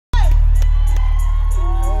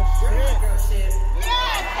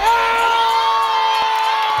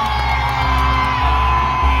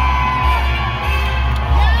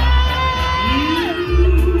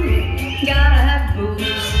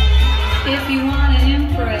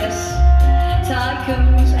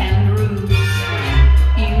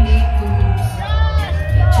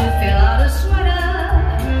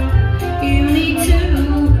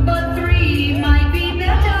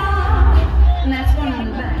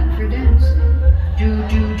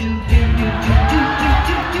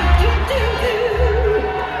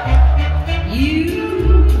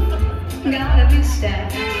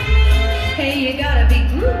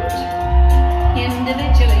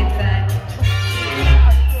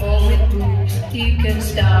can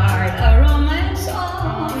start a romance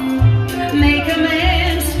off. Make a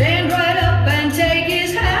man stand right up and take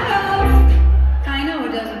his hat off. I know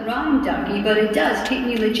it doesn't rhyme, Ducky, but it does keep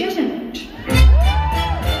me legitimate.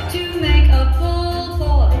 To make a fool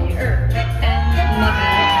for the earth and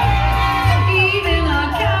mother. Even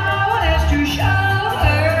a cow has to show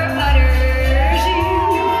her udders.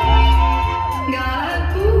 You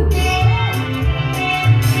gotta boobs.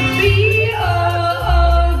 B-O-O-B-S.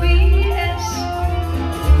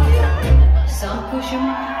 Some push 'em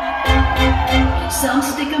out, some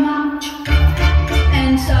stick 'em out,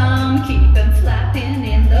 and some keep 'em flapping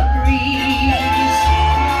in the breeze.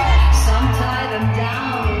 Some tie them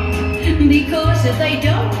down, because if they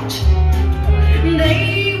don't,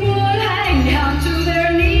 they would hang down to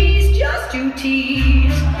their knees just to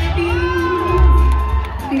tease.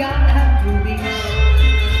 You gotta have rubies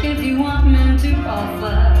if you want men to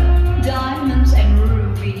offer diamonds and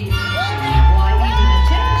rubies. Why, even a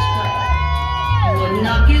tennis player would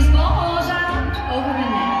knock his balls out over the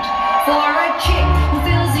net for a chick who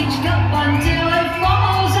fills each cup until it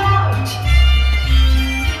falls out.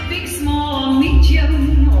 Big, small,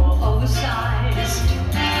 medium, or oversized,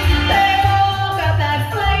 they all got that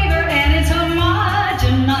flavor and it's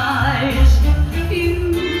homogenized.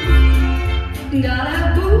 You gotta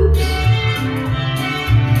have boobs.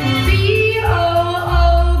 B-O-O-B-S.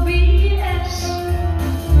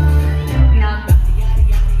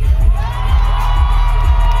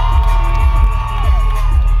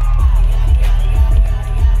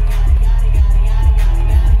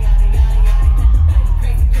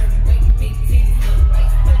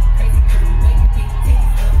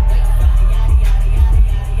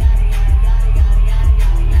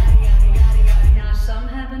 Now, some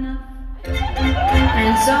have enough,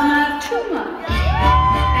 and some have too much,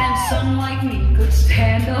 and some like me could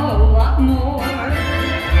stand a whole lot more.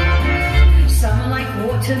 Some are like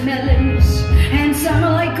watermelons, and some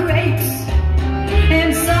are like grapes,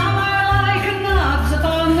 and some are like knobs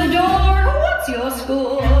upon the door. What's your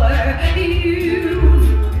score?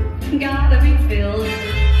 You've gotta be filled.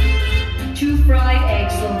 2 fried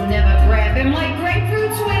eggs will never grab him like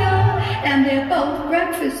grapefruits will, and they're both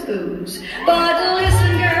breakfast foods. But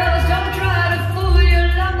listen, girls, don't try to fool your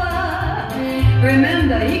lover.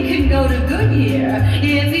 Remember, he can go to Goodyear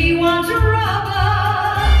if he wants a rubber.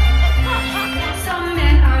 Some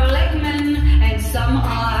men are late men, and some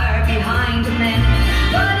are behind men.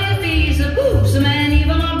 But if he's a boobs man,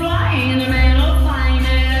 even a blind man will find it.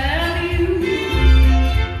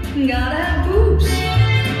 You gotta have boobs.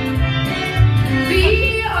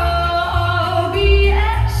 B-O-O-B-S.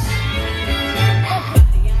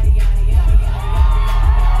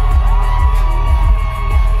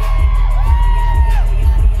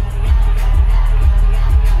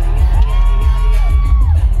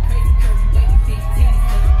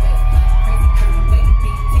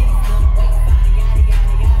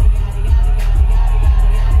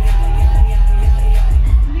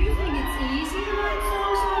 You think it's easy to write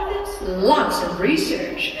songs like this? Lots of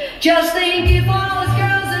research. Just think if all us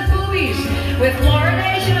girls had boobies with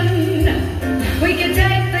fluoridation, we could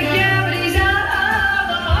take the cavities out of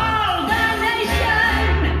the whole damn nation.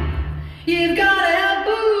 You've gotta have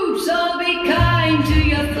boobs, so be kind to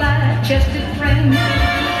your flat-chested friend.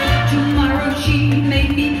 Tomorrow she may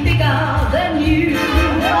be bigger than you. You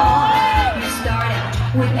start out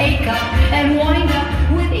with A cup and wind up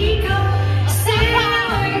with E cup.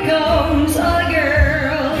 Silicone's a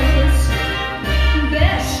girl's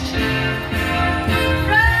best friend.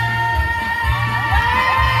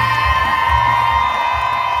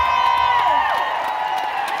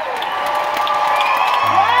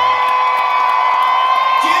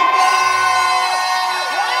 Jimbo!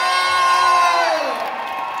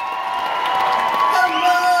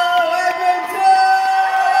 Hello, Edmonton!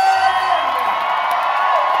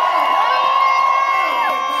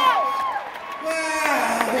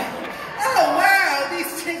 Wow! Oh, wow!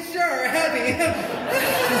 These things sure are heavy.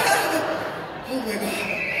 Oh my God!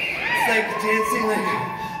 It's like dancing,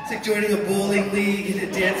 it's like joining a bowling league and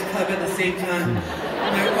a dance club at the same time.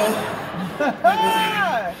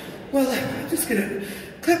 Well, I'm just gonna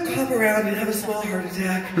hop around and have a small heart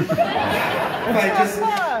attack. If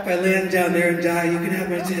I land down there and die, you can have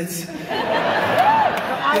my tits.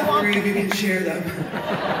 All 3 of you can share them.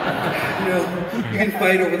 You know, you can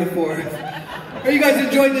fight over the 4th. Are you guys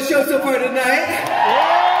enjoying the show so far tonight?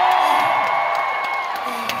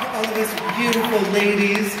 All of these beautiful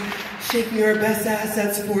ladies shaking our best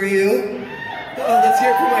assets for you. Oh, let's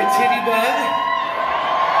hear it for my titty butt.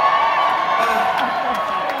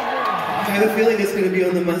 I have a feeling it's going to be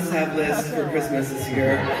on the must-have list for Christmas this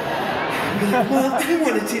year. Well, I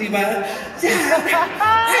want a titty butt. Dad,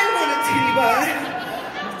 I want a titty butt.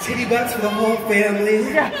 Titty butts for the whole family.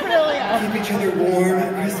 Keep each other warm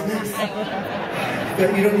at Christmas. But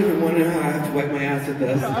you don't even want to know how I have to wipe my ass with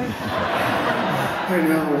this. I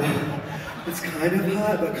know. It's kind of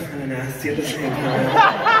hot, but kind of nasty at the same time.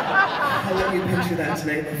 I'll let you picture that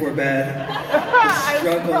tonight before bed. The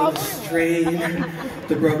struggle, the strain,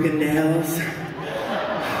 the broken nails.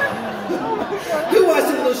 Who watched a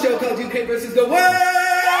little show called UK versus the World?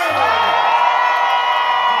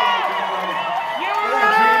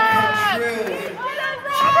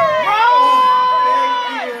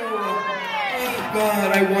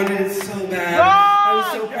 God, I wanted it so bad. I was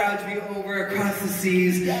so proud to be over across the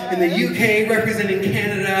seas in the UK representing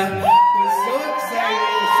Canada. I was so excited,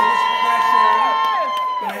 it was so much pressure.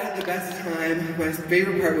 But I had the best time. My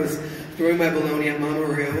favorite part was throwing my bologna at Mama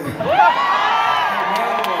Roo.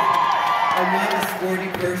 I'm not a sporty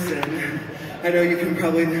person. I know you can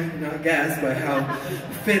probably not guess by how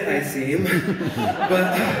fit I seem.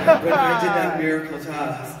 But when I did that miracle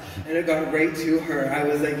toss and it got right to her, I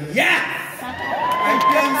was like, yes! I've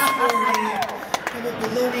been sporty. I'm a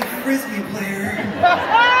bologna frisbee player. I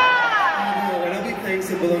know, and I'll be playing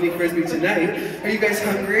some bologna frisbee tonight. Are you guys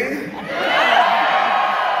hungry? Oh,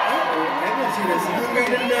 Edmonton is hungry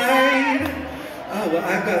tonight. Oh, well,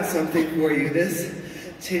 I've got something for you. This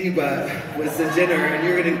titty butt was the dinner, and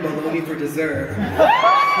you're getting bologna for dessert.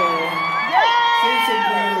 So, save some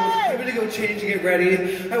room. I'm gonna go change and get ready.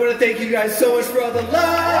 I want to thank you guys so much for all the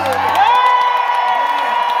love.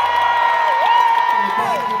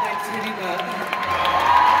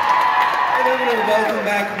 Welcome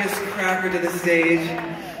back Miss Cracker to the stage.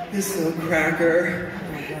 Miss Little Cracker.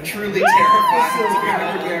 Truly terrifying.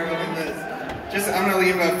 I'm gonna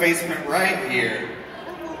leave a face print right here.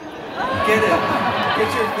 Get it. Get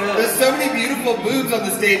your fill. There's so many beautiful boobs on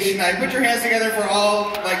the stage tonight. Put your hands together for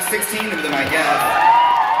all, like 16 of them, I guess.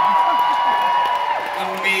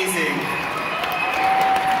 Amazing.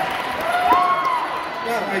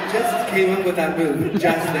 Well, I just came up with that move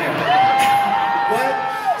just there. What?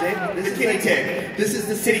 This is kitty kick. This is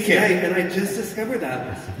the kitty kick, and I just discovered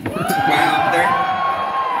that. Wow,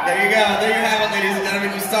 there you go. There you have it, ladies and gentlemen.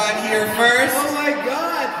 You saw it here first. Oh my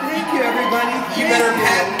God! Thank you, everybody. You better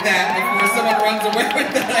patent that before someone runs away with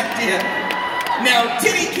that idea. Now,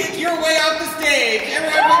 titty kick your way off the stage.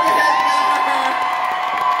 Everyone.